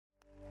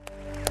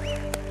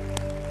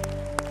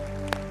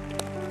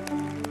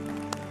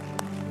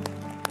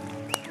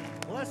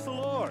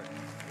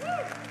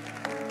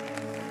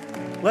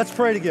Let's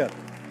pray together.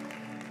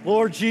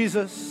 Lord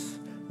Jesus,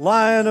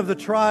 Lion of the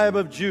tribe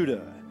of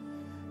Judah,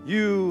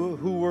 you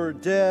who were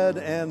dead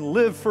and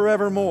live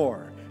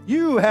forevermore,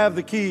 you have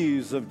the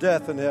keys of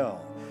death and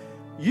hell.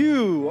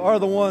 You are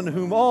the one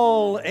whom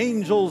all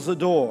angels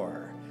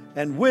adore,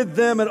 and with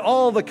them and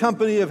all the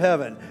company of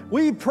heaven.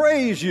 We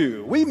praise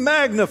you. We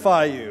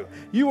magnify you.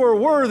 You are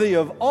worthy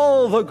of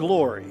all the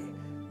glory.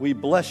 We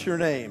bless your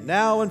name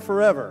now and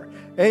forever.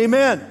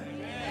 Amen.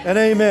 And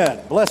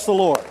amen. Bless the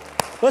Lord.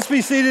 Let's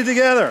be seated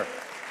together.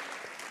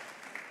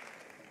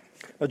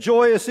 A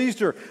joyous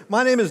Easter.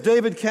 My name is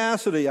David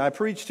Cassidy. I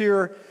preached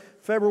here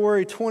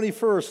February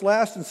 21st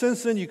last, and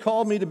since then you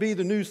called me to be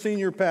the new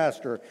senior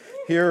pastor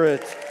here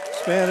at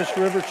Spanish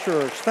River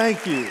Church.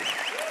 Thank you.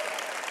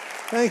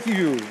 Thank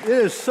you. It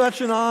is such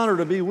an honor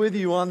to be with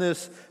you on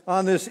this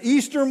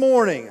Easter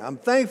morning. I'm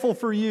thankful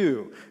for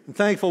you. I'm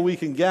thankful we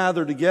can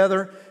gather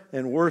together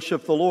and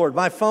worship the Lord.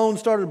 My phone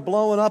started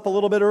blowing up a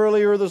little bit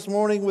earlier this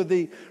morning with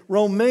the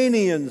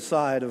Romanian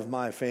side of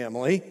my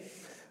family,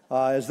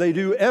 as they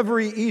do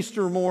every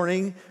Easter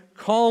morning,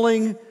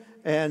 calling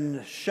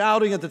and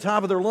shouting at the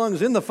top of their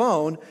lungs in the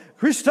phone,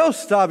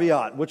 Christos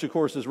Staviat, which of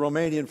course is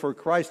Romanian for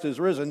Christ is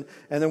risen,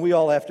 and then we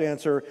all have to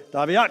answer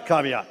Staviat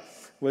Caviat,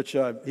 which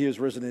he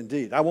is risen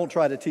indeed. I won't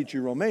try to teach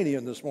you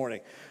Romanian this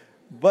morning,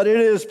 but it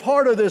is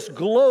part of this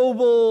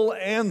global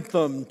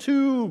anthem,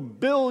 2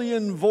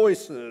 billion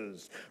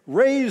voices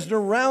raised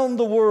around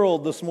the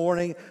world this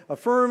morning,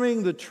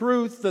 affirming the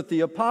truth that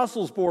the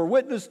apostles bore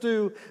witness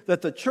to,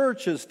 that the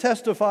church has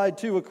testified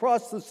to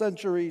across the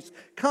centuries,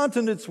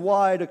 continents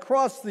wide,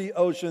 across the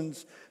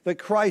oceans, that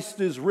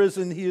Christ is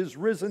risen. He is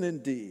risen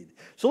indeed.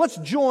 So let's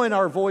join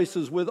our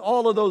voices with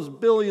all of those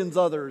billions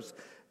others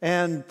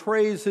and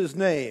praise his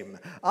name.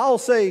 I'll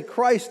say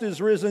Christ is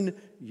risen.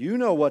 You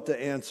know what to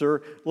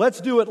answer. Let's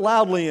do it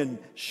loudly and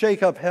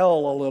shake up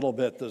hell a little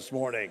bit this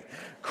morning.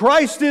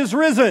 Christ is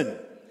risen.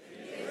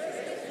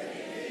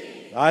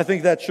 I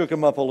think that shook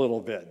him up a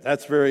little bit.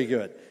 That's very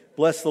good.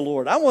 Bless the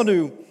Lord. I want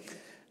to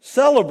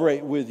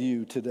celebrate with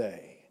you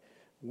today.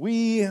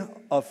 We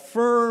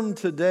affirm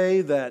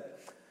today that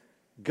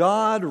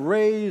God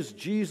raised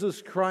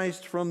Jesus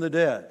Christ from the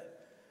dead.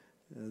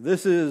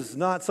 This is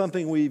not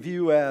something we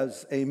view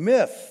as a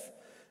myth,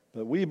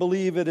 but we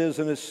believe it is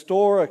an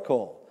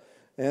historical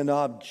and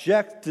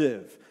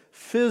objective,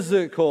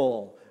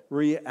 physical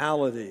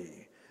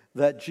reality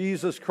that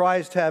Jesus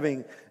Christ,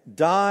 having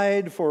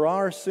died for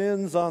our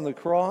sins on the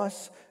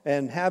cross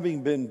and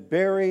having been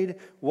buried,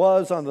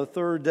 was on the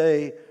third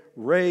day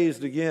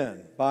raised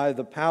again by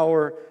the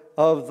power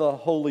of the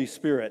Holy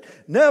Spirit,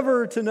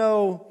 never to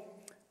know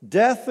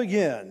death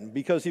again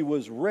because he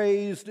was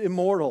raised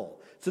immortal.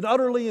 It's an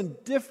utterly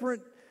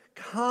indifferent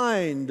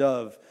kind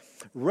of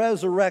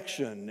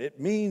resurrection. It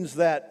means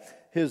that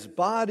his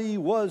body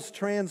was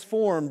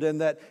transformed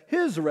and that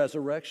his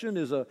resurrection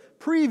is a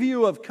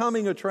preview of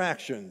coming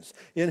attractions.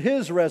 In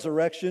his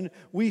resurrection,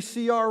 we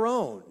see our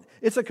own.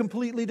 It's a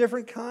completely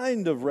different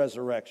kind of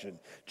resurrection.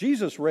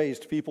 Jesus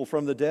raised people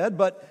from the dead,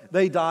 but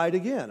they died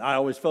again. I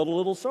always felt a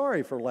little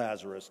sorry for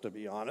Lazarus, to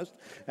be honest.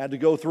 Had to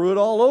go through it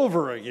all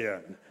over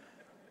again.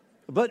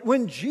 But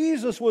when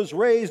Jesus was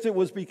raised, it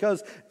was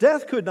because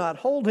death could not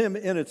hold him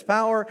in its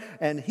power,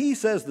 and he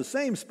says the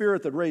same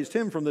Spirit that raised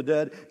him from the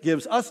dead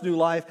gives us new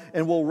life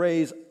and will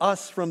raise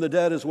us from the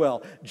dead as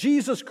well.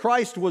 Jesus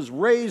Christ was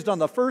raised on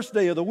the first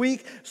day of the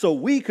week so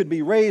we could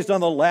be raised on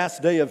the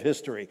last day of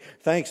history.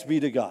 Thanks be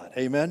to God.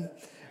 Amen?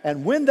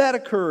 And when that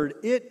occurred,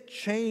 it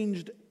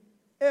changed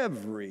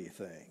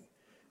everything.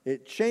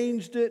 It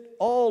changed it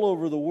all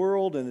over the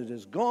world, and it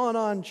has gone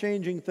on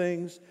changing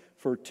things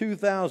for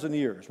 2,000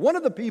 years. One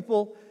of the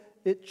people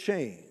it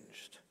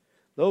changed,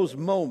 those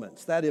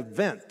moments, that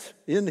event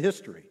in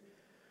history,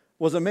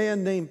 was a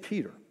man named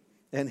Peter.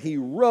 And he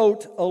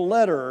wrote a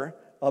letter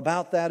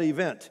about that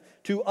event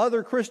to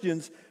other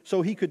Christians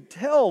so he could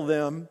tell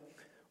them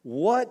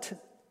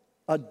what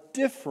a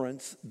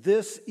difference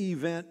this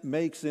event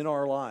makes in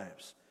our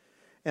lives.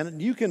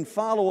 And you can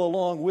follow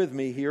along with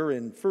me here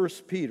in 1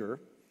 Peter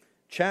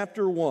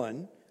chapter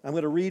 1. I'm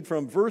going to read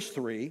from verse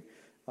 3.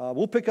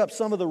 We'll pick up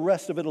some of the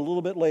rest of it a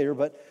little bit later,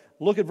 but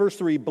look at verse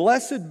 3.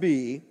 Blessed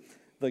be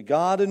the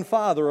God and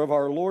Father of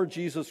our Lord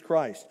Jesus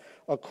Christ.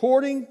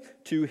 According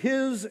to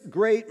his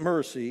great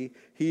mercy,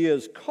 he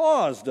has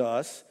caused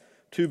us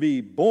to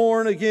be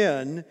born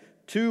again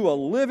to a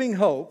living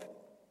hope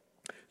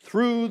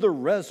through the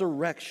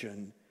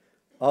resurrection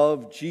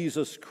of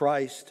Jesus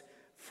Christ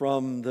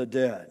from the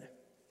dead.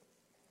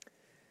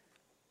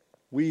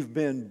 We've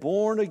been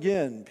born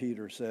again,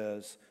 Peter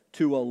says,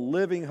 to a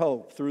living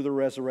hope through the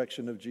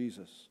resurrection of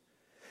Jesus.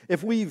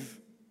 If we've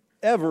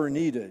ever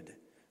needed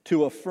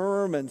to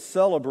affirm and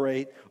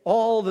celebrate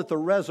all that the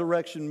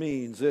resurrection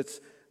means, it's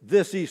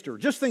this Easter.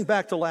 Just think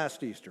back to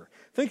last Easter.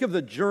 Think of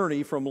the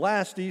journey from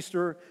last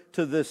Easter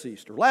to this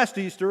Easter. Last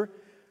Easter,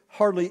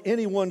 hardly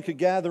anyone could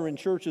gather in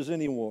churches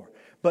anymore.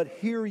 But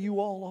here you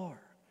all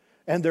are.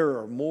 And there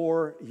are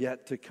more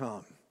yet to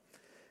come.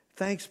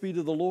 Thanks be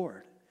to the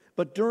Lord.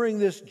 But during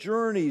this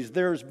journey,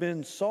 there's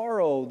been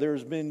sorrow,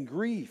 there's been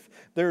grief,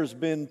 there's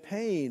been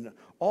pain.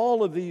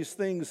 All of these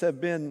things have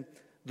been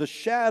the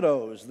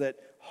shadows that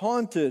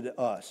haunted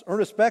us.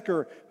 Ernest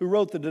Becker, who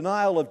wrote The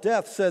Denial of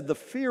Death, said the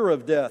fear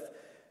of death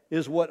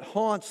is what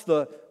haunts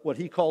what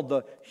he called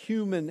the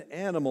human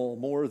animal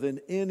more than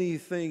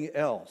anything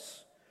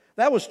else.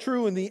 That was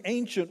true in the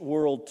ancient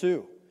world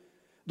too.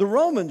 The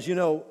Romans,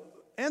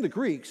 and the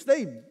Greeks,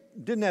 they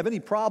didn't have any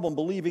problem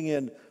believing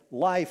in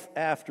life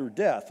after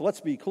death.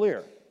 Let's be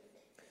clear.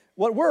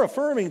 What we're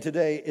affirming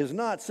today is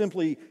not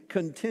simply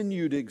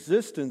continued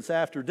existence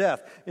after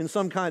death in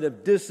some kind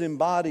of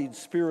disembodied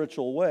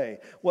spiritual way.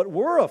 What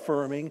we're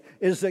affirming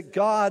is that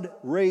God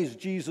raised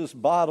Jesus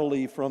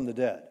bodily from the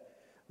dead.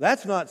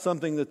 That's not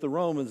something that the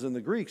Romans and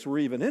the Greeks were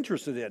even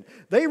interested in.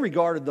 They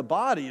regarded the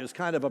body as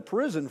kind of a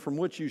prison from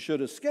which you should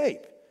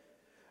escape.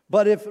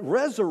 But if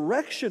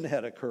resurrection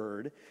had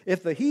occurred,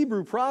 if the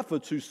Hebrew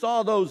prophets who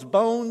saw those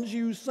bones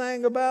you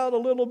sang about a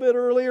little bit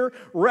earlier,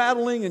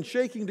 rattling and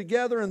shaking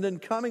together and then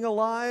coming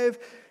alive,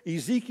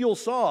 Ezekiel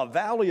saw a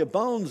valley of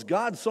bones,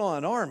 God saw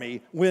an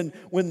army. When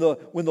the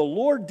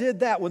Lord did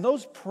that, when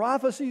those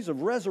prophecies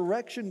of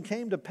resurrection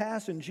came to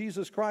pass in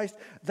Jesus Christ,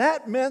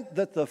 that meant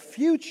that the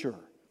future,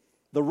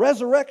 the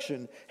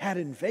resurrection, had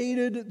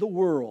invaded the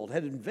world,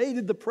 had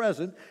invaded the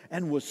present,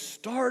 and was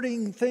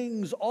starting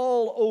things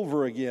all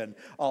over again.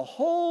 A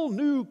whole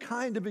new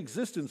kind of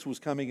existence was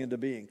coming into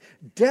being.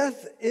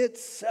 Death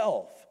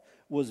itself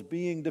was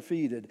being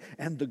defeated,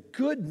 and the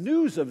good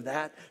news of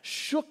that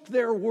shook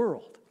their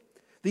world.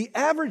 The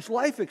average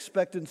life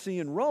expectancy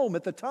in Rome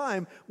at the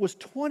time was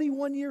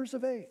 21 years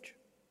of age.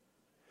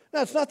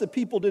 Now, it's not that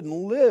people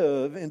didn't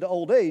live into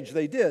old age,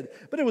 they did,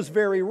 but it was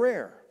very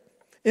rare.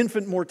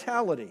 Infant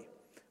mortality,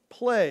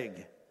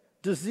 plague,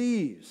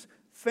 disease,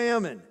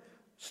 famine,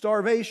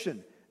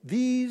 starvation,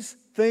 these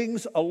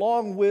things,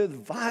 along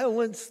with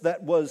violence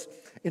that was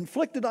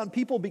inflicted on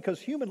people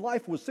because human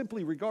life was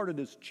simply regarded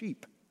as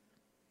cheap.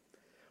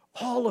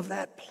 All of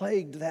that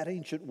plagued that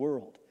ancient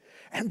world.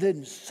 And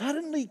then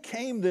suddenly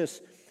came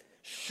this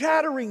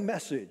shattering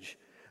message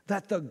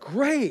that the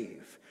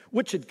grave,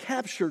 which had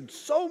captured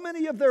so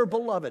many of their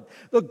beloved,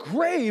 the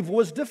grave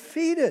was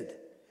defeated.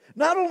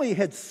 Not only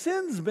had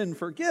sins been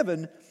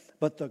forgiven,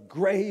 but the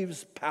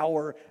grave's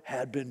power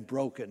had been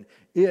broken.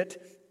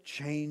 It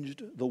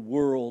changed the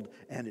world,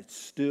 and it's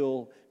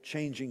still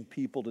changing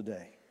people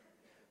today.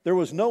 There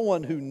was no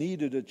one who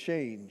needed a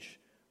change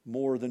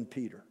more than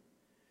Peter.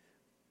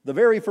 The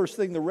very first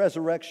thing the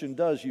resurrection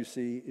does, you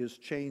see, is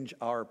change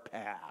our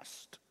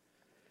past.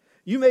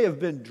 You may have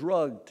been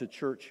drugged to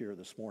church here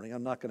this morning.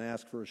 I'm not going to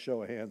ask for a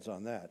show of hands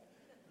on that.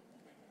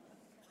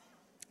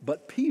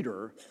 But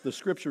Peter, the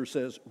scripture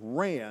says,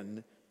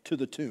 ran to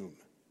the tomb.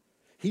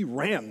 He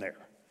ran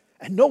there.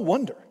 And no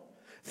wonder.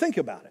 Think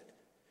about it.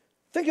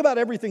 Think about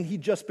everything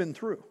he'd just been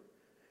through.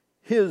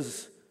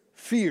 His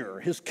fear,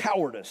 his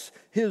cowardice,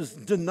 his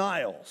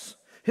denials,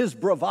 his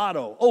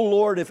bravado. Oh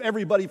Lord, if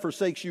everybody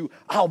forsakes you,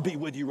 I'll be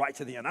with you right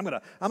to the end. I'm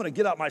gonna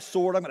get out my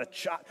sword. I'm gonna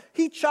chop.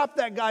 He chopped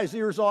that guy's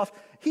ears off.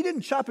 He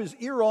didn't chop his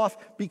ear off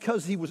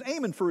because he was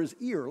aiming for his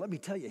ear. Let me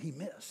tell you, he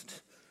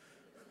missed.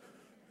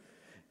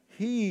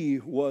 He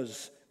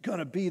was going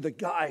to be the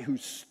guy who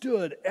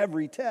stood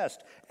every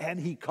test, and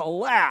he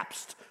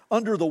collapsed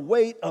under the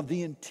weight of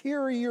the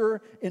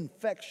interior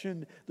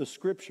infection the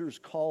scriptures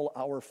call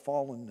our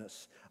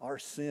fallenness, our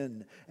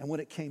sin. And when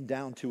it came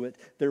down to it,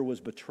 there was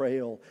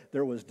betrayal,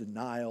 there was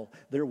denial,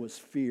 there was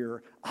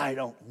fear. I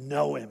don't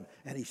know him.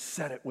 And he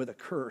said it with a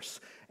curse.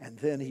 And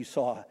then he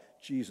saw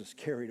Jesus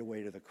carried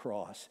away to the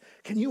cross.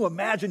 Can you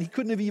imagine? He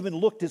couldn't have even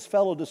looked his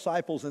fellow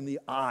disciples in the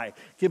eye,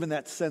 given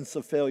that sense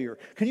of failure.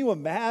 Can you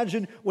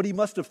imagine what he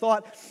must have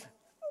thought?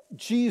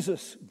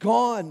 Jesus,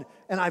 gone,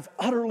 and I've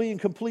utterly and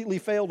completely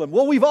failed him.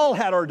 Well, we've all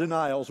had our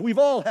denials. We've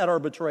all had our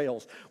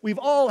betrayals. We've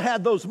all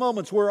had those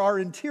moments where our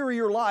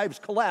interior lives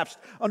collapsed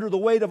under the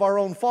weight of our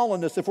own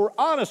fallenness. If we're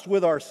honest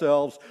with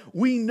ourselves,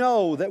 we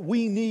know that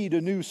we need a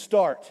new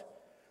start.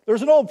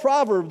 There's an old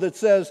proverb that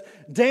says,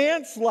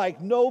 dance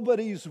like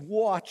nobody's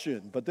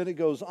watching. But then it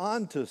goes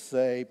on to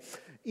say,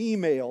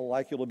 email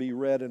like it'll be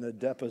read in a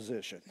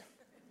deposition.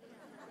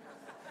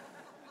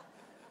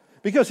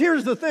 Because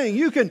here's the thing,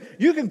 you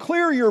can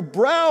clear your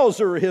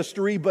browser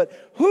history, but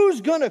who's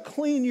going to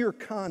clean your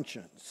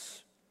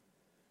conscience?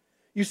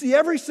 You see,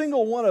 every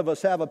single one of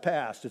us have a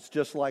past. It's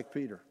just like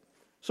Peter.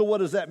 So what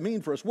does that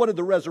mean for us? What did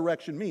the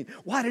resurrection mean?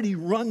 Why did he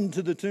run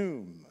to the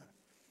tomb?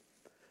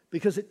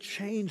 Because it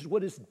changed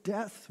what his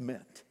death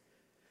meant.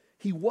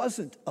 He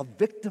wasn't a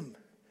victim.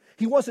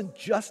 He wasn't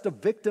just a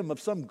victim of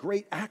some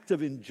great act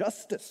of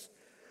injustice.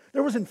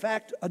 There was, in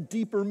fact, a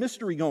deeper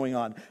mystery going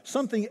on.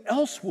 Something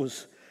else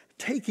was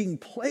taking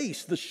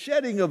place, the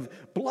shedding of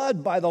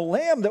blood by the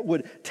Lamb that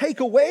would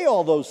take away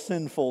all those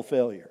sinful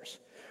failures.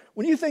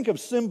 When you think of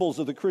symbols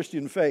of the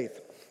Christian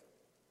faith,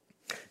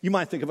 you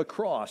might think of a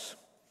cross,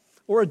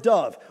 or a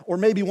dove, or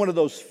maybe one of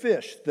those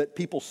fish that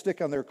people stick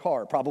on their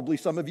car. Probably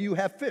some of you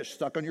have fish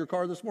stuck on your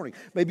car this morning.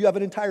 Maybe you have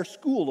an entire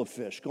school of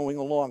fish going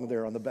along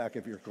there on the back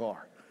of your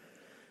car.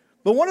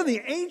 But one of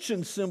the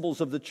ancient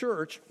symbols of the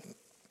church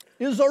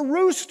is a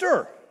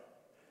rooster.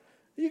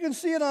 You can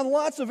see it on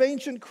lots of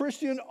ancient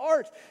Christian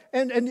art.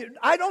 And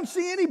I don't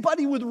see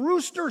anybody with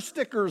rooster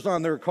stickers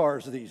on their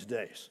cars these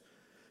days.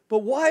 But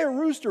why a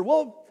rooster?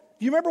 Well,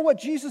 do you remember what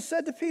Jesus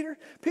said to Peter?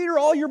 Peter,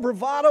 all your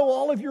bravado,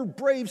 all of your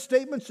brave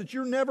statements that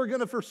you're never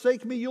going to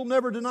forsake me, you'll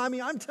never deny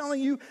me, I'm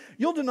telling you,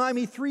 you'll deny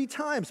me 3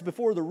 times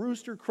before the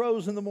rooster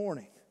crows in the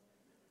morning.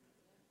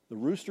 The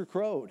rooster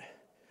crowed.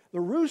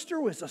 The rooster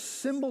was a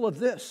symbol of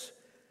this,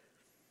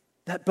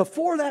 that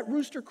before that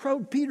rooster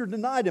crowed, Peter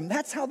denied him.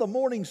 That's how the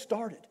morning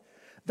started.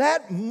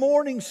 That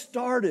morning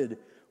started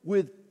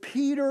with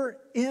Peter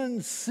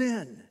in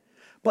sin.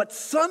 But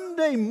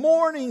Sunday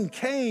morning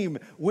came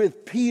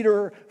with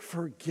Peter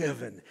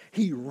forgiven.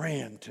 He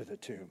ran to the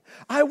tomb.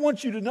 I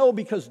want you to know,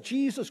 because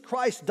Jesus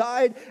Christ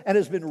died and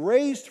has been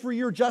raised for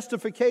your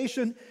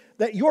justification,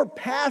 that your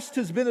past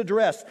has been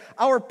addressed.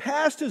 Our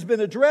past has been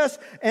addressed,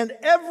 and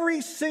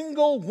every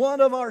single one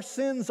of our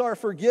sins are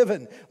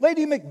forgiven.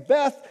 Lady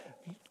Macbeth,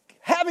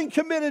 having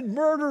committed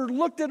murder,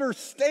 looked at her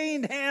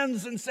stained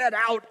hands and said,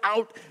 out,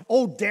 out,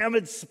 oh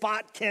damned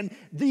spot, can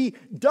the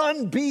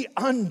done be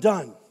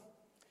undone?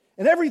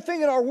 And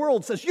everything in our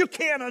world says, you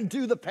can't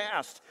undo the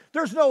past.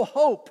 There's no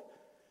hope.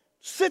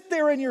 Sit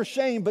there in your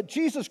shame. But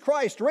Jesus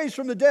Christ, raised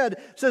from the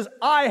dead, says,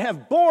 I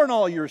have borne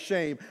all your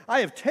shame. I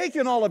have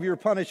taken all of your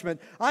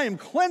punishment. I am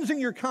cleansing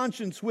your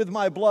conscience with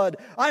my blood.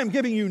 I am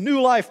giving you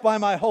new life by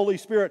my Holy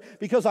Spirit.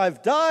 Because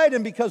I've died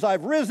and because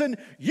I've risen,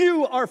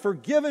 you are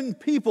forgiven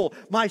people.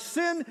 My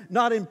sin,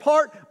 not in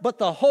part, but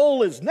the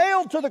whole, is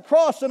nailed to the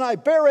cross, and I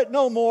bear it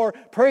no more.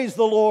 Praise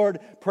the Lord,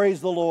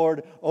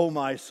 O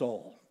my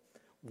soul.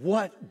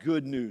 What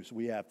good news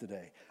we have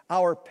today.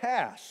 Our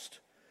past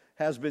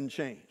has been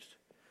changed.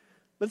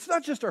 But it's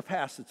not just our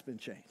past that's been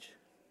changed.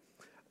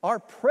 Our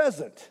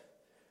present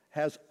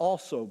has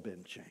also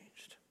been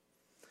changed.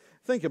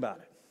 Think about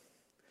it.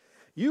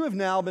 You have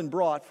now been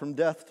brought from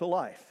death to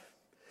life.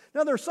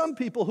 Now, there are some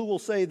people who will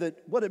say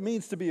that what it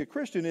means to be a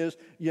Christian is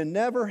you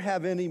never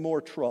have any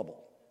more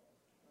trouble.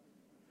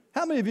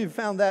 How many of you have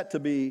found that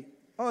to be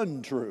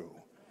untrue?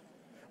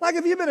 Like,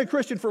 if you've been a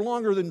Christian for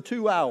longer than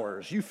 2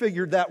 hours, you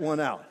figured that one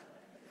out.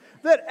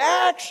 That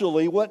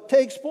actually what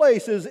takes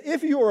place is,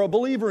 if you are a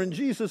believer in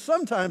Jesus,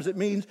 sometimes it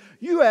means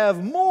you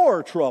have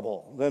more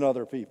trouble than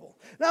other people.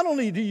 Not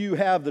only do you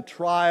have the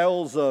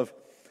trials of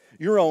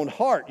your own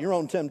heart, your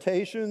own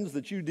temptations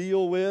that you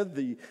deal with,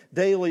 the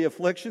daily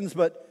afflictions,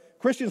 but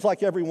Christians,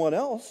 like everyone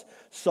else,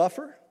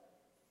 suffer.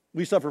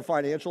 We suffer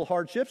financial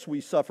hardships.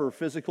 We suffer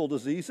physical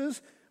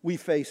diseases. We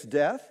face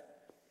death.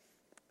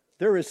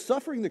 There is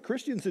suffering that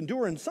Christians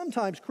endure, and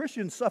sometimes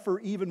Christians suffer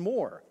even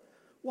more.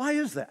 Why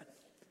is that?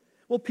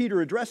 Well,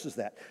 Peter addresses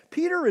that.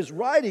 Peter is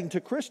writing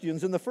to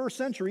Christians in the first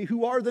century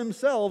who are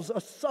themselves a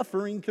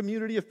suffering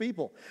community of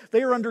people.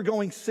 They are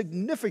undergoing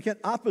significant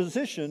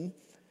opposition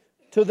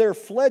to their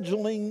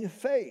fledgling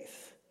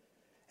faith.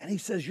 And he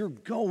says, you're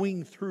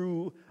going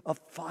through a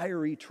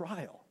fiery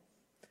trial.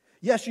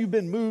 Yes, you've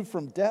been moved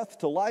from death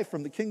to life,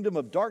 from the kingdom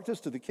of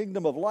darkness to the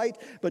kingdom of light,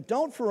 but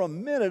don't for a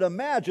minute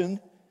imagine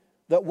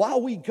that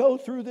while we go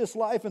through this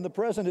life in the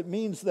present, it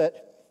means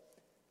that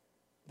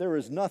there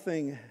is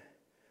nothing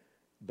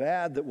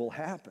bad that will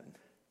happen.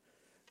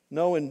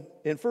 No, in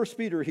 1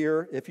 Peter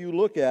here, if you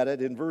look at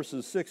it in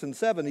verses 6 and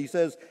 7, he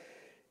says,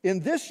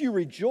 in this you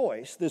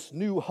rejoice, this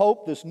new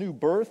hope, this new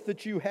birth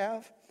that you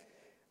have,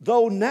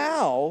 though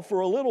now, for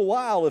a little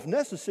while, if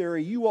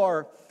necessary, you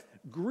are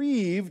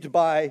grieved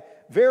by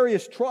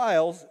various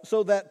trials,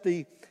 so that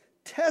the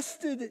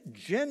tested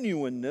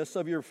genuineness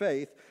of your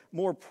faith,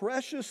 more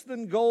precious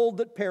than gold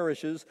that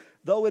perishes,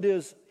 though it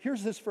is,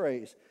 here's this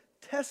phrase,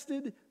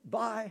 tested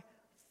by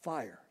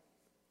fire,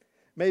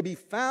 may be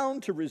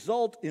found to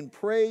result in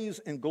praise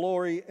and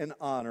glory and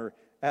honor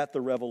at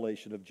the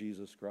revelation of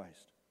Jesus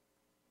Christ.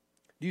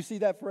 Do you see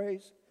that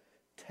phrase?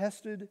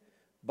 Tested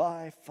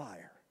by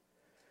fire.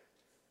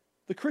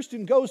 The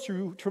Christian goes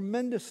through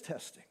tremendous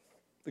testing.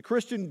 The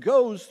Christian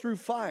goes through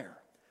fire.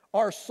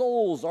 Our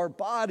souls, our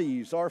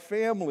bodies, our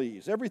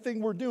families,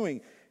 everything we're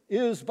doing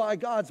is, by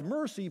God's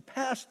mercy,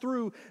 passed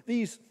through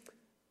these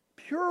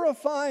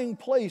purifying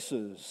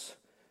places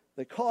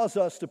that cause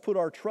us to put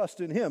our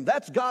trust in Him.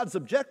 That's God's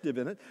objective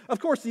in it. Of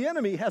course, the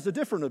enemy has a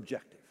different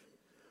objective.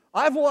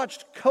 I've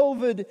watched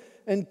COVID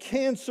and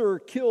cancer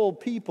kill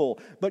people,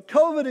 but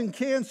COVID and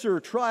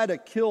cancer try to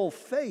kill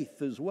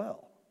faith as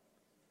well.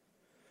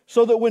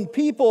 So that when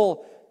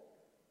people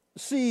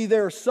see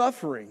their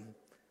suffering,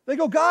 they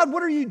go, God,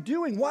 what are you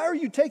doing? Why are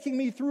you taking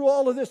me through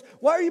all of this?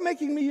 Why are you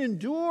making me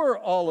endure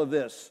all of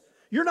this?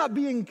 You're not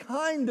being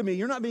kind to me.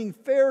 You're not being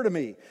fair to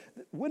me.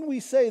 When we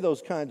say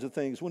those kinds of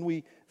things, when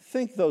we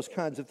think those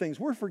kinds of things,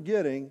 we're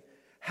forgetting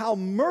how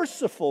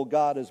merciful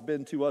God has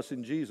been to us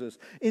in Jesus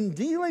in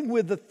dealing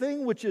with the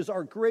thing which is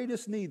our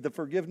greatest need, the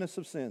forgiveness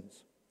of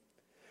sins.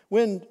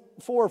 When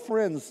 4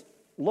 friends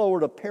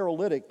lowered a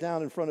paralytic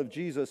down in front of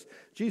Jesus,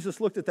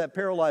 Jesus looked at that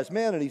paralyzed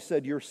man and he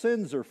said, your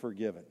sins are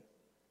forgiven.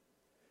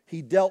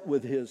 He dealt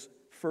with his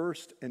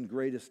first and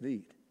greatest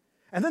need.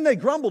 And then they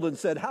grumbled and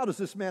said, how does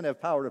this man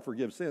have power to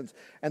forgive sins?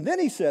 And then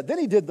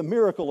he did the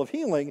miracle of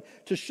healing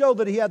to show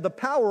that he had the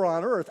power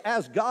on earth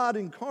as God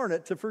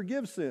incarnate to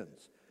forgive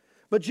sins.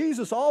 But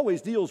Jesus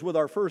always deals with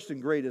our first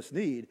and greatest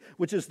need,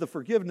 which is the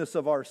forgiveness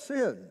of our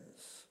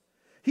sins.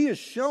 He has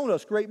shown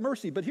us great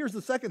mercy. But here's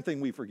the second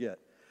thing we forget.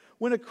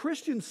 When a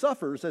Christian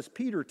suffers, as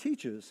Peter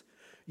teaches,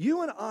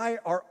 you and I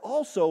are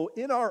also,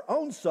 in our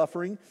own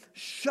suffering,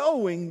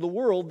 showing the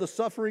world the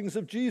sufferings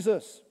of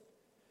Jesus.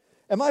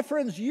 And my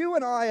friends, you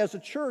and I as a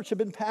church have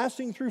been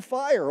passing through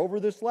fire over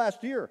this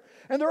last year.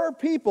 And there are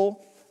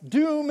people,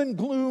 doom and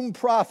gloom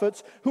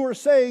prophets, who are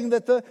saying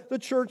that the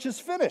church is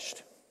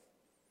finished,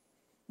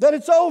 that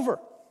it's over,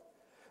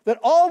 that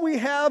all we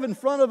have in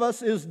front of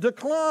us is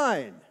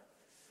decline.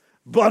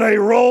 But a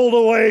rolled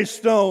away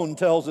stone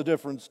tells a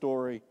different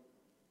story.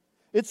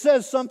 It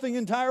says something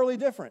entirely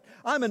different.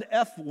 I'm an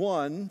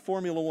F1,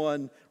 Formula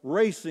One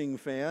racing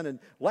fan, and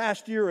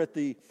last year at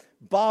the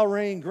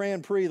Bahrain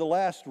Grand Prix, the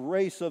last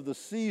race of the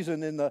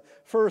season, in the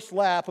first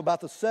lap, about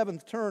the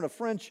seventh turn, a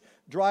French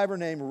driver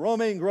named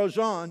Romain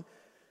Grosjean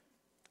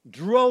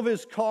drove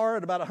his car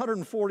at about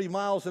 140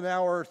 miles an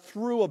hour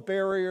through a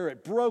barrier.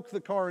 It broke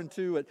the car in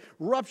two. It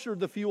ruptured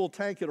the fuel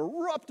tank. It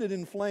erupted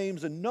in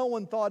flames, and no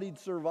one thought he'd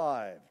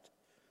survived.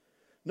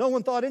 No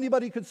one thought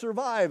anybody could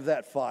survive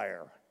that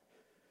fire.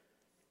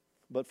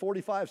 But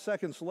 45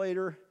 seconds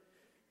later,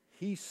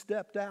 he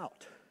stepped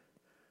out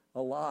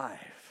alive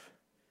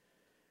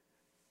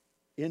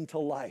into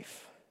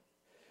life.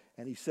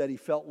 And he said he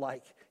felt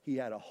like he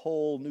had a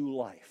whole new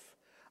life.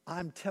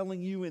 I'm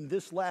telling you, in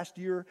this last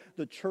year,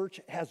 the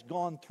church has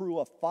gone through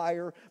a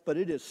fire, but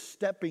it is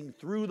stepping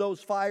through those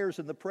fires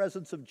in the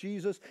presence of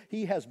Jesus.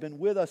 He has been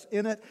with us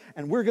in it,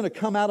 and we're going to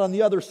come out on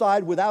the other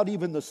side without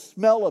even the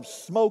smell of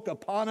smoke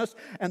upon us.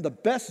 And the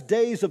best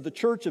days of the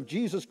church of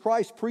Jesus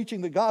Christ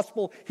preaching the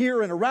gospel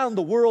here and around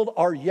the world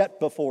are yet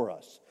before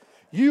us.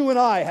 You and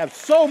I have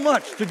so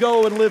much to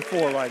go and live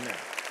for right now.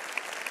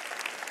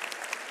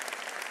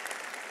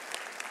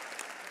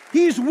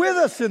 He's with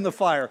us in the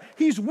fire.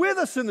 He's with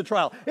us in the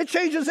trial. It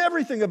changes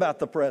everything about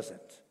the present.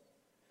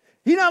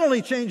 He not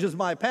only changes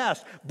my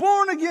past,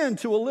 born again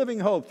to a living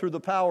hope through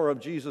the power of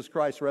Jesus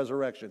Christ's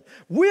resurrection,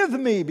 with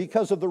me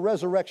because of the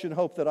resurrection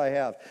hope that I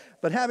have.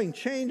 But having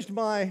changed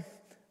my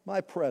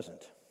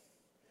present,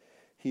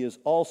 He has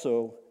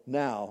also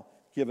now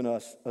given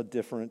us a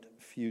different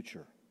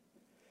future.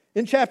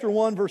 In chapter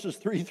 1, verses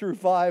 3 through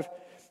 5,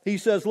 he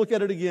says, look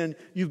at it again.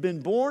 You've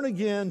been born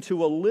again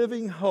to a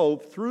living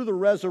hope through the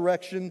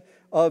resurrection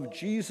of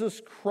Jesus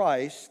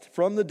Christ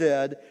from the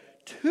dead.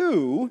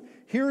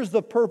 Here's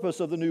the purpose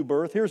of the new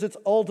birth. Here's its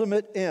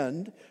ultimate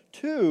end.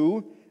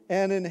 To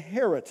an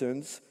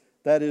inheritance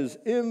that is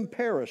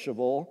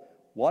imperishable.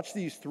 Watch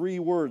these three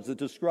words that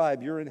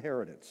describe your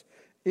inheritance.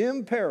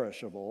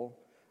 Imperishable,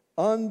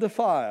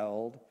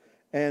 undefiled,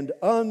 and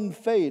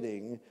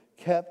unfading,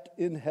 kept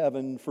in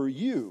heaven for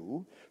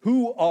you,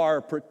 who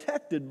are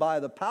protected by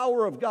the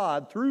power of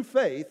God through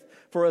faith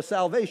for a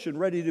salvation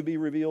ready to be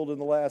revealed in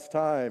the last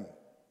time.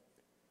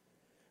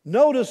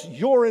 Notice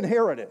your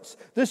inheritance.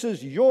 This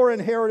is your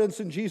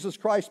inheritance in Jesus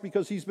Christ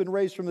because He's been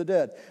raised from the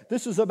dead.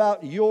 This is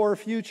about your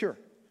future.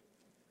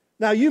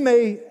 Now, you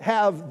may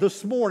have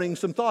this morning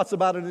some thoughts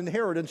about an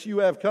inheritance you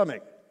have coming.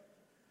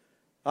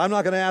 I'm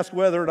not going to ask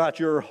whether or not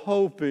you're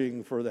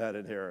hoping for that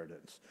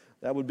inheritance.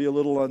 That would be a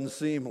little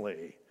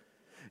unseemly.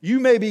 You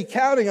may be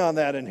counting on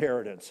that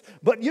inheritance,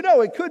 but you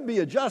know it could be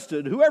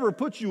adjusted. Whoever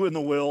puts you in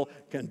the will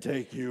can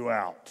take you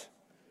out.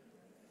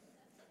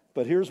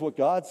 But here's what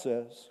God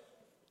says.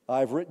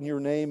 I've written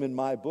your name in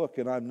my book,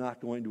 and I'm not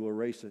going to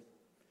erase it.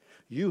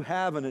 You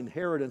have an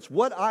inheritance.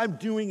 What I'm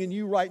doing in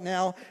you right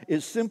now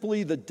is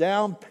simply the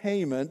down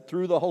payment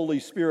through the Holy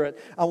Spirit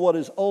on what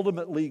is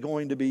ultimately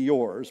going to be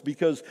yours,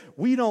 because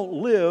we don't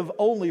live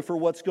only for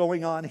what's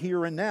going on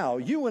here and now.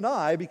 You and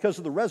I, because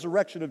of the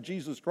resurrection of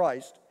Jesus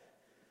Christ,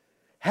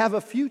 have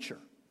a future.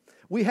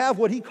 We have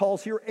what he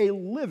calls here a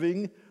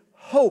living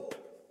hope.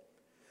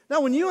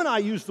 Now, when you and I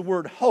use the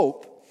word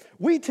hope,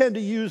 we tend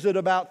to use it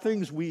about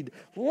things we'd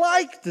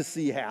like to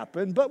see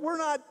happen, but we're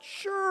not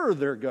sure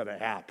they're going to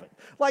happen.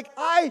 Like,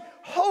 I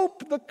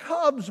hope the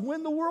Cubs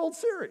win the World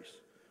Series.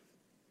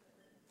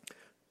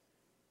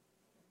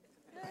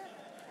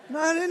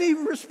 Not any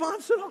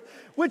response at all.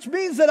 Which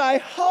means that I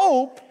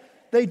hope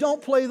they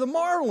don't play the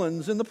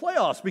Marlins in the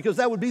playoffs, because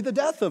that would be the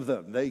death of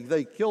them.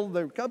 They kill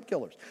their Cub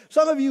killers.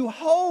 Some of you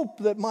hope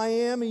that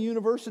Miami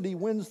University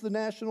wins the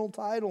national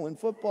title in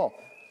football.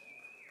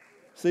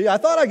 See, I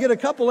thought I'd get a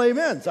couple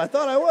amens. I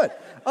thought I would.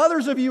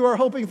 Others of you are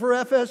hoping for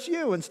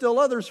FSU, and still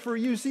others for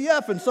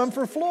UCF, and some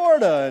for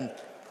Florida.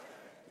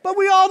 But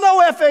we all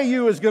know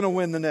FAU is going to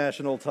win the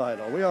national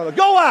title. We all know.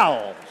 Go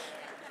Owls!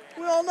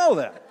 We all know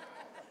that.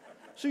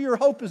 So your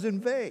hope is in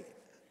vain.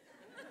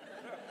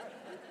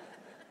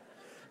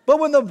 But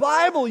when the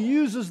Bible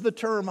uses the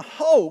term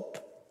hope,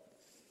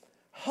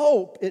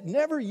 it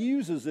never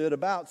uses it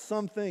about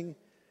something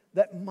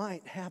that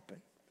might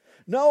happen.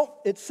 No,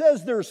 it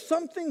says there's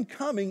something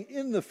coming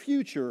in the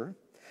future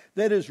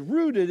that is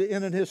rooted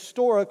in an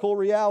historical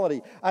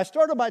reality. I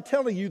started by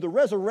telling you the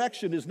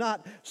resurrection is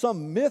not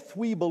some myth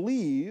we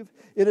believe.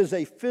 It is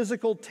a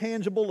physical,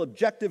 tangible,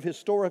 objective,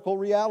 historical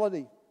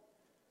reality.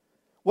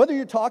 Whether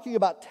you're talking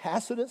about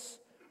Tacitus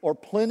or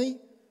Pliny,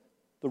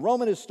 the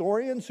Roman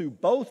historians who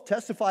both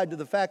testified to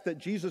the fact that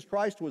Jesus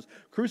Christ was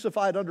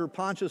crucified under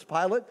Pontius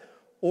Pilate,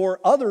 or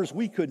others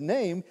we could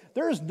name,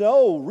 there is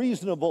no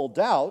reasonable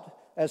doubt,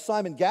 as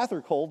Simon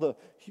Gathercole, the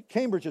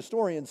Cambridge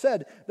historian,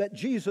 said, that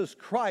Jesus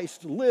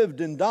Christ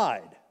lived and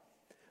died.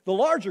 The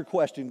larger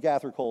question,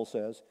 Gathercole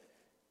says,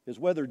 is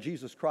whether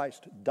Jesus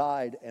Christ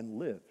died and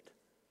lived.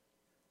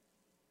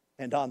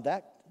 And on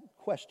that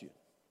question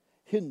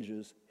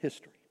hinges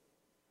history.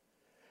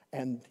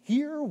 And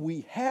here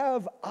we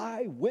have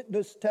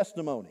eyewitness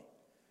testimony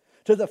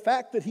to the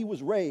fact that he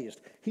was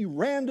raised. He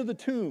ran to the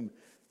tomb.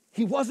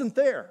 He wasn't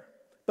there.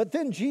 But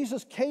then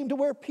Jesus came to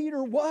where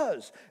Peter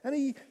was, and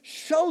he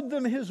showed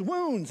them his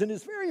wounds, and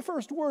his very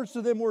first words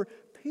to them were,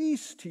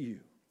 "Peace to you.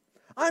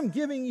 I'm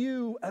giving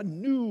you a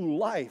new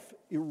life,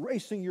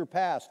 erasing your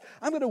past.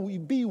 I'm going to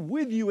be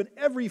with you in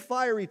every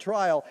fiery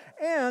trial,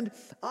 and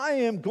I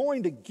am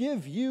going to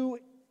give you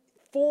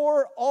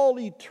for all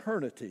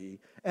eternity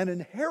an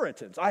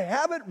inheritance. I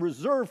have it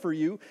reserved for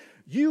you.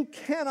 You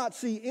cannot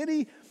see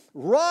any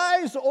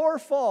rise or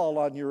fall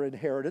on your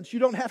inheritance. You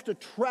don't have to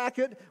track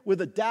it with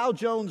the Dow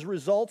Jones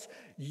results.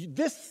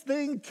 This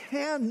thing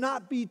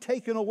cannot be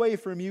taken away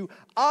from you.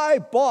 I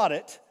bought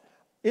it.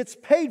 It's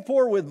paid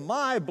for with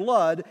my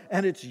blood,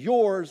 and it's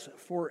yours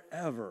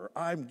forever.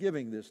 I'm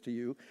giving this to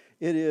you."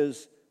 It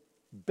is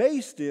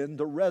based in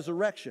the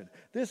resurrection.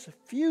 This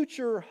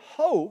future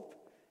hope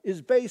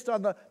is based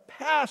on the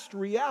past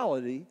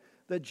reality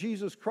that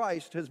Jesus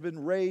Christ has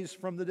been raised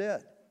from the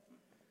dead.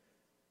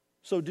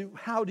 So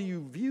how do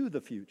you view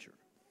the future?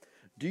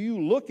 Do you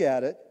look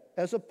at it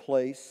as a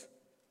place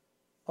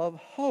of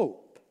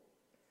hope?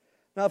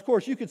 Now, of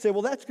course, you could say,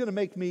 well, that's going to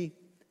make me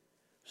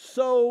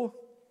so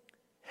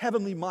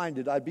heavenly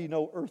minded, I'd be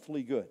no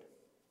earthly good.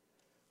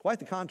 Quite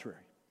the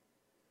contrary.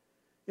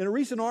 In a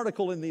recent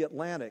article in The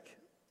Atlantic,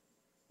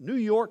 New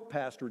York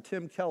pastor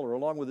Tim Keller,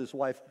 along with his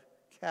wife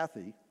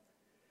Kathy,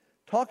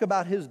 talk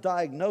about his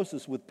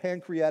diagnosis with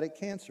pancreatic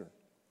cancer,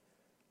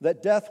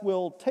 that death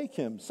will take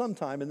him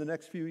sometime in the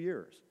next few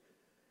years.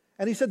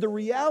 And he said the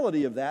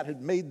reality of that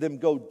had made them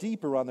go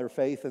deeper on their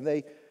faith, and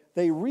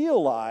they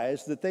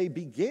realized that they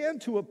began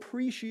to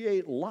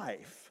appreciate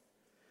life.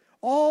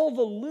 All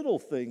the little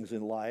things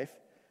in life,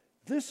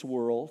 this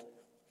world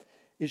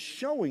is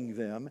showing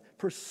them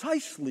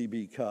precisely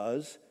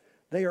because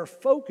they are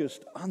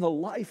focused on the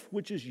life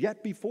which is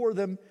yet before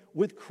them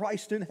with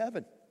Christ in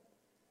heaven.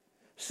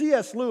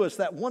 C.S. Lewis,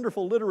 that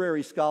wonderful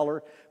literary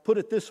scholar, put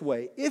it this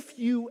way: if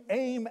you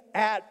aim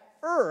at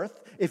earth,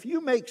 if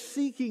you make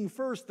seeking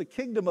first the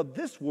kingdom of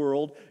this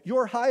world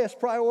your highest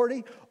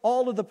priority,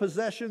 all of the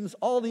possessions,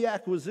 all the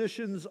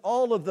acquisitions,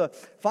 all of the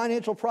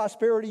financial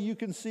prosperity you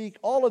can seek,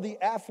 all of the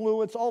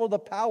affluence, all of the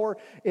power,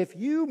 if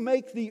you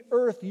make the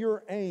earth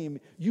your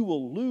aim, you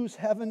will lose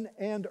heaven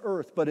and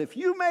earth. But if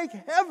you make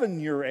heaven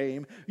your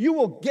aim, you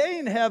will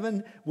gain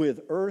heaven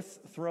with earth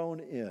thrown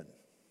in.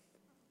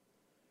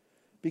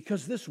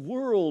 Because this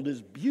world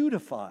is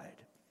beautified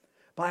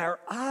by our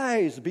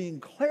eyes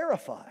being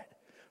clarified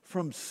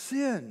from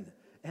sin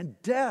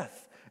and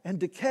death and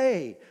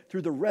decay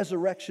through the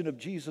resurrection of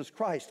Jesus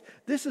Christ.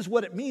 This is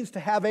what it means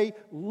to have a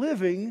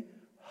living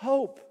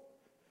hope.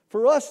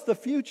 For us, the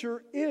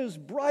future is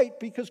bright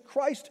because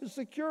Christ has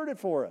secured it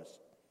for us.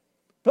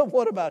 But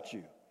what about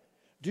you?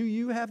 Do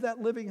you have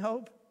that living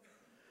hope?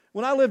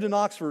 When I lived in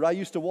Oxford, I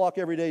used to walk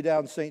every day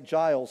down St.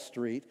 Giles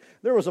Street.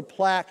 There was a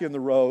plaque in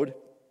the road,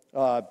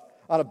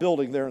 on a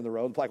building there in the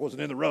road. The plaque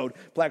wasn't in the road.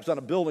 The plaque was on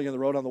a building in the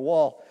road on the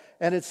wall.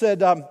 And it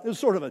said, it was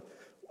sort of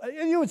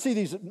you would see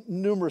these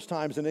numerous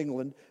times in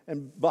England,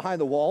 and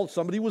behind the wall,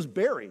 somebody was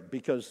buried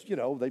because,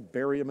 they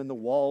bury them in the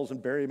walls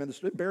and bury them in the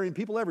street, burying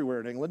people everywhere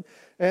in England.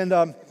 And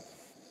so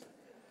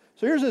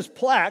here's this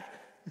plaque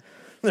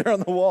there on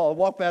the wall. I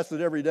walk past it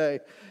every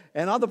day.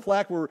 And on the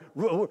plaque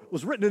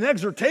was written an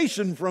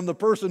exhortation from the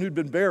person who'd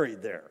been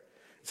buried there.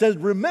 It says,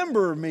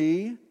 "Remember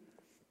me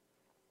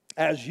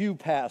as you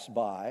pass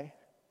by.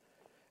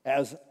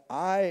 As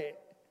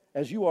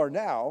you are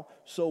now,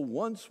 so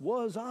once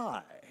was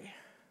I."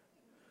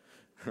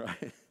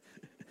 Right?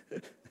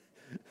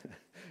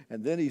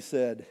 And then he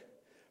said,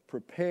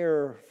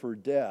 "Prepare for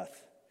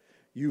death.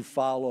 You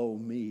follow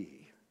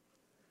me."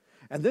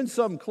 And then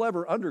some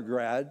clever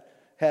undergrad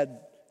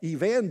had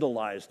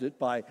evangelized it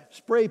by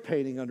spray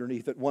painting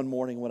underneath it one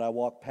morning when I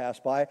walked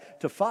past by,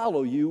 "To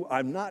follow you,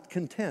 I'm not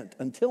content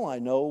until I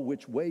know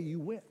which way you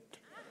went."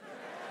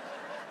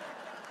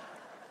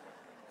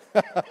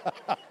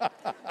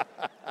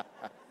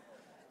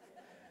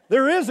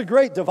 There is a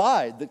great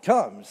divide that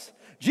comes.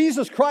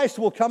 Jesus Christ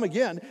will come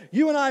again.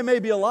 You and I may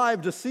be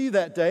alive to see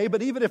that day,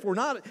 but even if we're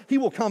not, he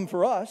will come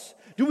for us.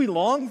 Do we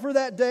long for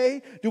that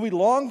day? Do we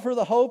long for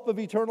the hope of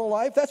eternal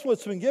life? That's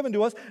what's been given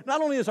to us.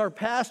 Not only is our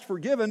past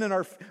forgiven and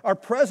our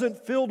present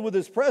filled with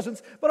his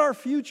presence, but our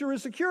future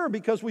is secure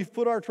because we've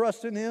put our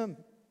trust in him.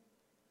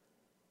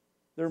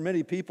 There are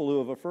many people who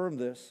have affirmed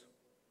this.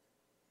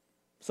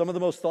 Some of the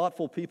most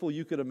thoughtful people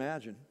you could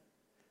imagine.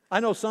 I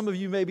know some of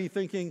you may be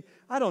thinking,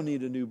 I don't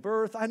need a new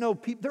birth. I know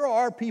there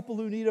are people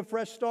who need a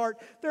fresh start.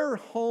 They're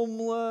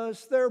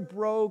homeless. They're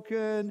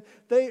broken.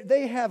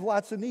 They have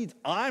lots of needs.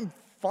 I'm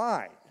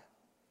fine.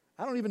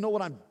 I don't even know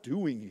what I'm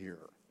doing here.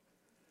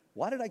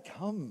 Why did I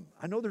come?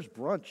 I know there's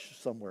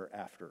brunch somewhere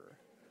after.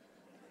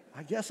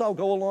 I guess I'll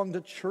go along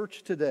to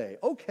church today.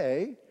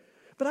 Okay,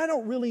 but I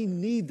don't really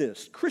need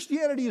this.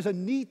 Christianity is a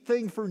neat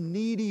thing for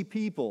needy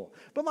people.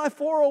 But my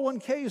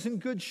 401k is in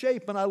good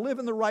shape, and I live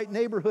in the right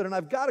neighborhood, and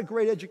I've got a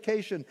great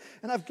education,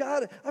 and I've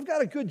got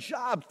a good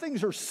job.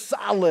 Things are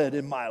solid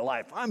in my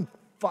life. I'm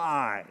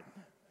fine.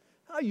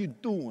 How you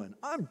doing?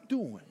 I'm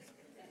doing.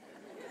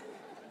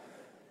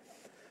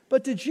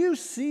 But did you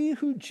see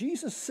who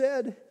Jesus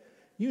said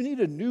you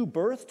need a new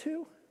birth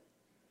to?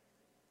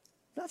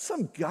 Not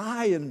some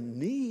guy in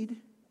need.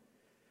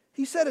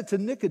 He said it to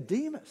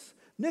Nicodemus.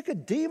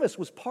 Nicodemus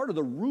was part of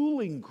the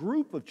ruling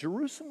group of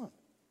Jerusalem.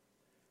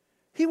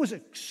 He was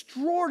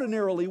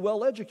extraordinarily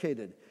well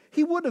educated.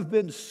 He would have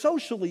been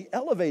socially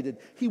elevated.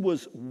 He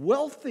was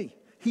wealthy.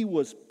 He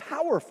was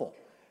powerful.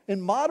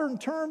 In modern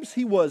terms,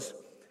 he was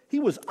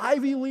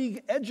Ivy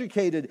League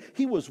educated.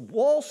 He was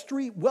Wall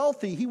Street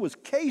wealthy. He was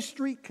K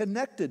Street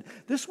connected.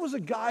 This was a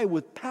guy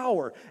with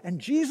power. And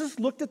Jesus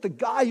looked at the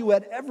guy who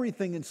had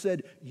everything and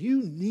said,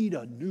 you need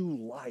a new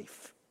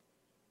life.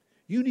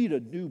 You need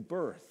a new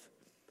birth.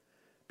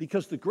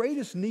 Because the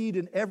greatest need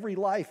in every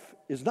life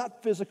is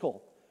not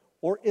physical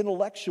or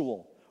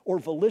intellectual or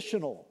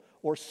volitional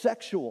or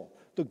sexual.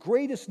 The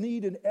greatest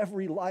need in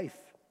every life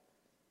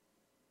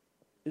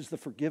is the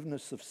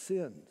forgiveness of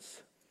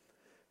sins.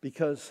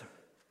 Because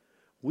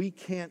we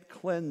can't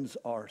cleanse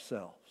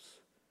ourselves.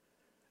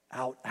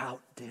 Out,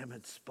 damn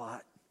it,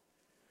 spot.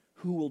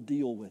 Who will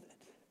deal with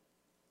it?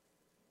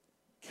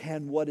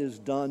 Can what is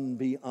done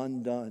be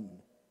undone?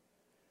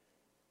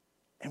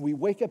 And we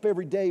wake up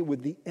every day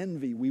with the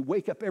envy. We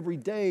wake up every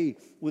day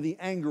with the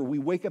anger. We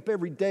wake up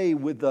every day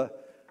with the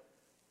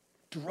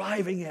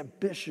driving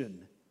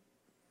ambition.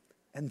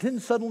 And then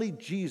suddenly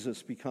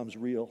Jesus becomes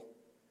real.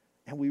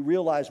 And we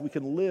realize we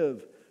can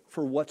live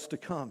for what's to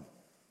come.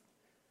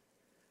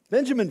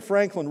 Benjamin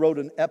Franklin wrote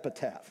an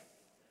epitaph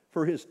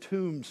for his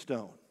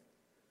tombstone.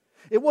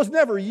 It was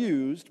never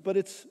used, but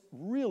it's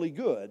really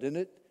good. And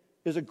it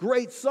is a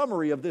great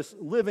summary of this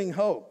living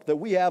hope that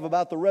we have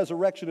about the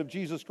resurrection of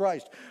Jesus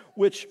Christ,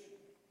 which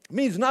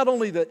means not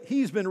only that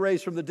he's been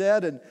raised from the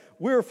dead and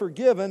we're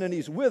forgiven and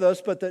he's with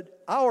us, but that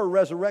our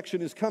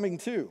resurrection is coming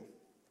too.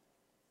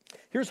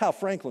 Here's how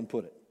Franklin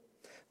put it.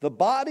 The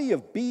body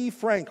of B.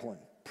 Franklin,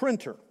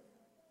 printer,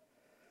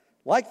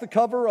 like the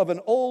cover of an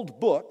old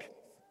book,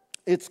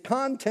 its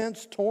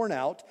contents torn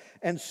out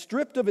and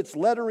stripped of its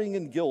lettering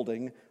and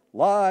gilding,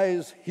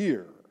 lies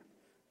here,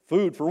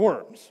 food for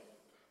worms.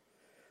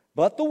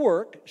 But the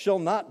work shall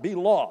not be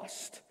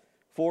lost,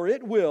 for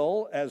it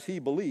will, as he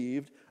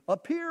believed,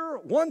 appear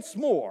once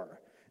more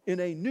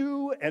in a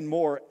new and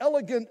more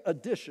elegant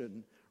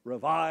edition,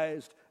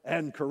 revised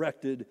and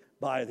corrected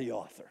by the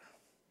author.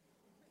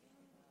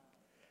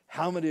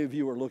 How many of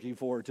you are looking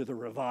forward to the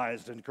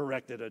revised and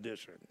corrected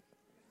edition?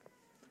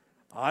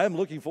 I'm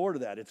looking forward to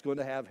that. It's going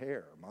to have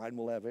hair. Mine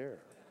will have hair.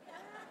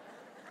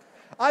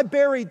 I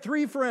buried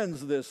 3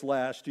 friends this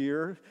last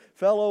year,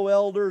 fellow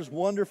elders,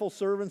 wonderful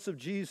servants of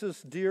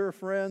Jesus, dear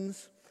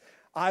friends.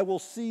 I will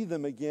see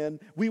them again.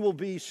 We will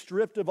be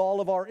stripped of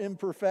all of our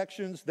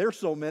imperfections. There's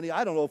so many,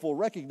 I don't know if we'll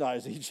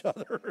recognize each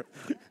other.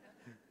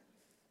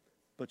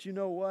 But you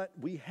know what?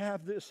 We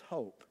have this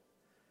hope.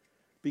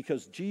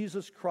 Because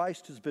Jesus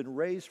Christ has been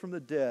raised from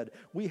the dead,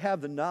 we have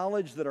the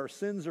knowledge that our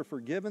sins are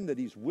forgiven, that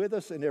he's with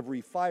us in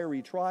every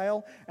fiery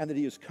trial, and that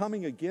he is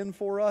coming again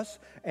for us,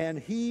 and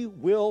he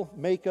will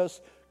make us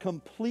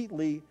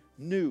completely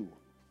new.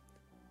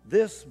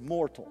 This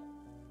mortal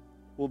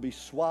will be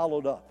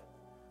swallowed up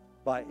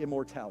by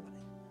immortality.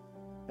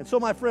 And so,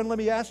 my friend, let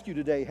me ask you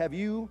today, have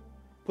you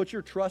put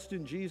your trust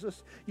in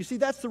Jesus? You see,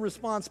 that's the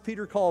response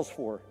Peter calls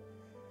for.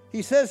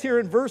 He says here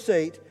in verse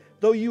 8,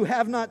 though you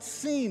have not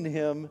seen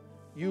him,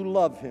 you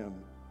love him.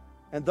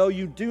 And though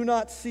you do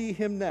not see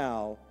him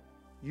now,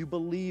 you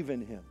believe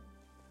in him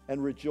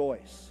and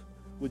rejoice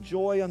with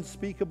joy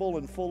unspeakable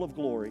and full of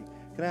glory.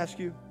 Can I ask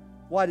you,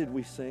 why did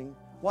we sing?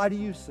 Why do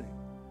you sing?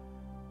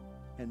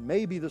 And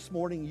maybe this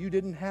morning you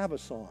didn't have a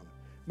song.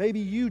 Maybe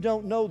you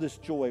don't know this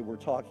joy we're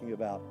talking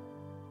about.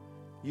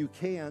 You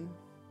can.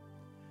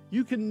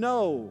 You can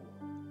know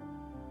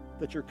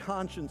that your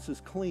conscience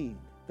is clean,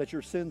 that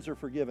your sins are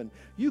forgiven.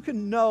 You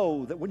can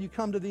know that when you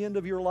come to the end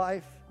of your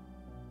life,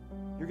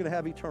 you're going to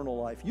have eternal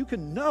life. You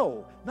can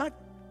know, not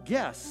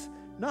guess,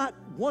 not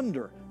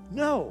wonder,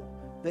 know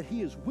that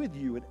he is with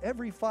you in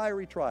every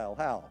fiery trial.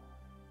 How?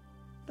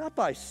 Not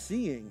by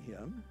seeing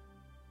him.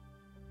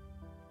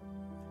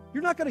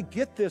 You're not going to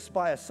get this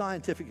by a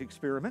scientific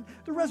experiment.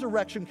 The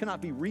resurrection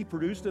cannot be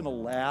reproduced in a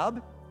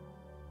lab.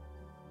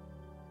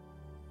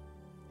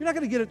 You're not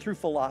going to get it through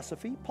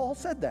philosophy. Paul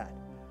said that.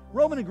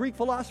 Roman and Greek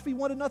philosophy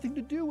wanted nothing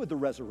to do with the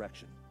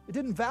resurrection. It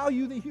didn't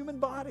value the human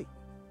body.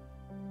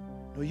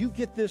 No, you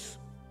get this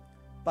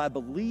by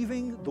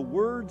believing the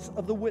words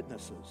of the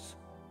witnesses.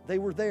 They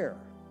were there,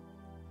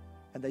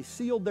 and they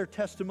sealed their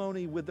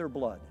testimony with their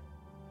blood.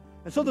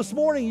 And so this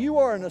morning, you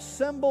are an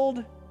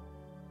assembled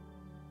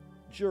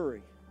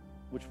jury,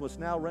 which must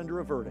now render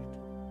a verdict.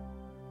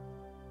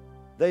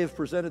 They have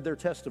presented their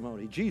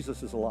testimony.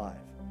 Jesus is alive.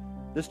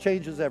 This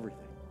changes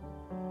everything.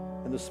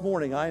 And this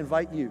morning, I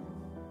invite you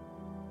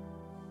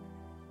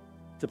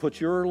to put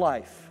your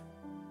life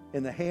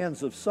in the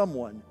hands of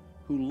someone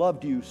who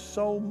loved you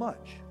so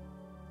much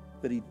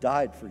that he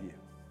died for you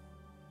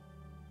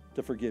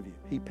to forgive you.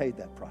 He paid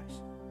that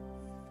price.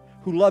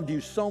 Who loved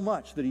you so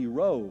much that he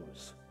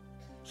rose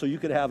so you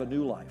could have a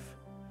new life.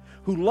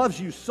 Who loves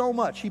you so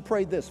much, he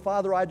prayed this,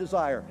 Father, I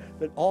desire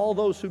that all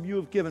those whom you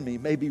have given me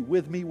may be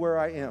with me where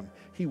I am.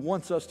 He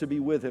wants us to be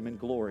with him in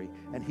glory,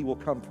 and he will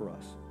come for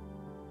us.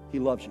 He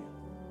loves you.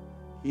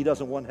 He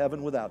doesn't want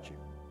heaven without you.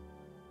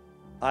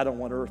 I don't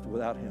want earth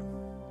without him.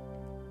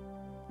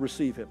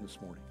 Receive him this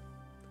morning.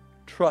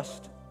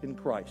 Trust in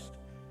Christ.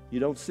 You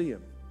don't see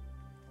him,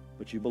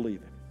 but you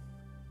believe him.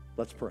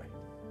 Let's pray.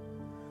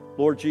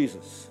 Lord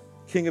Jesus,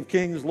 King of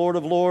kings, Lord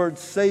of lords,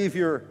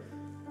 Savior,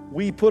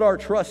 we put our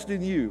trust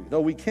in you.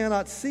 Though we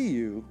cannot see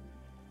you,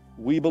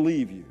 we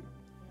believe you.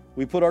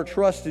 We put our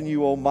trust in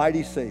you,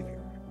 Almighty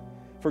Savior.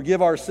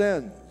 Forgive our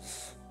sins.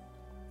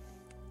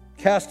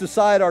 Cast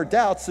aside our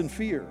doubts and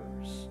fears,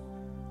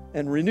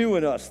 and renew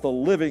in us the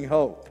living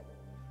hope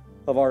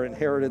of our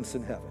inheritance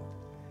in heaven.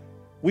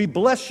 We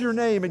bless your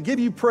name and give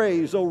you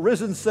praise, O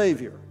risen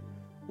Savior,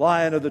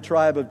 Lion of the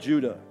tribe of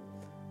Judah,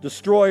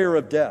 destroyer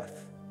of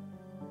death.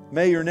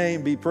 May your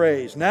name be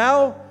praised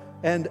now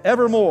and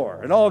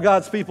evermore. And all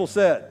God's people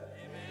said,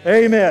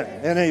 Amen,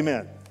 amen and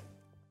amen.